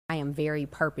I am very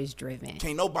purpose driven.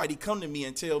 Can't nobody come to me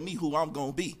and tell me who I'm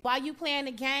gonna be. While you playing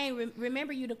the game,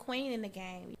 remember you the queen in the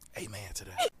game. Amen to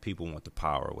that. People want the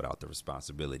power without the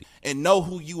responsibility. And know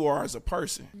who you are as a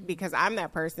person. Because I'm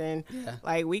that person. Yeah.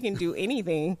 Like, we can do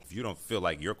anything. If you don't feel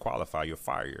like you're qualified, you'll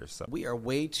fire yourself. We are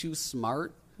way too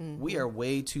smart. We are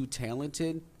way too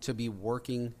talented to be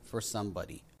working for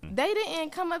somebody. They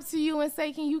didn't come up to you and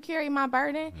say, can you carry my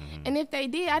burden? And if they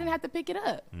did, I didn't have to pick it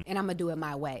up. And I'm going to do it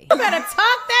my way. You better talk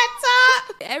that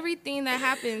talk. Everything that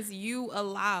happens, you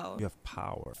allow. You have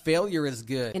power. Failure is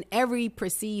good. In every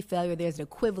perceived failure, there's an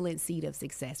equivalent seed of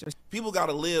success. People got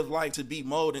to live life to be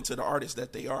molded into the artist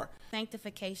that they are.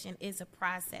 Sanctification is a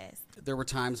process. There were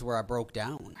times where I broke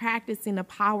down. Practicing the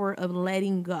power of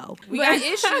letting go. We got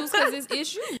issues because it's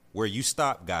issues. Where you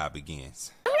stop, God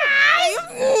begins.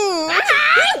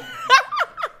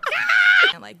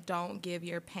 And like, don't give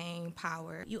your pain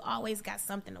power. You always got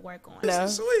something to work on.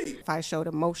 This is sweet. If I showed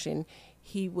emotion,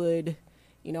 he would,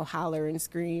 holler and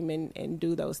scream and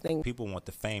do those things. People want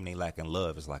the fame they lack in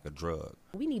love. It's like a drug.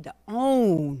 We need to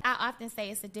own. I often say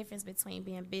it's the difference between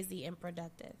being busy and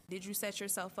productive. Did you set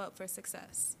yourself up for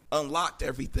success? Unlocked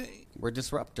everything. We're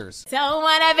disruptors. Don't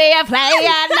want to be a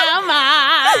player no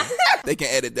more. They can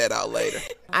edit that out later.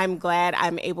 I'm glad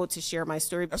I'm able to share my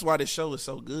story. That's why this show is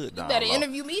so good. You better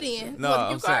interview me then. No,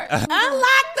 I'm saying.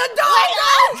 Unlock the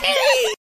door, key.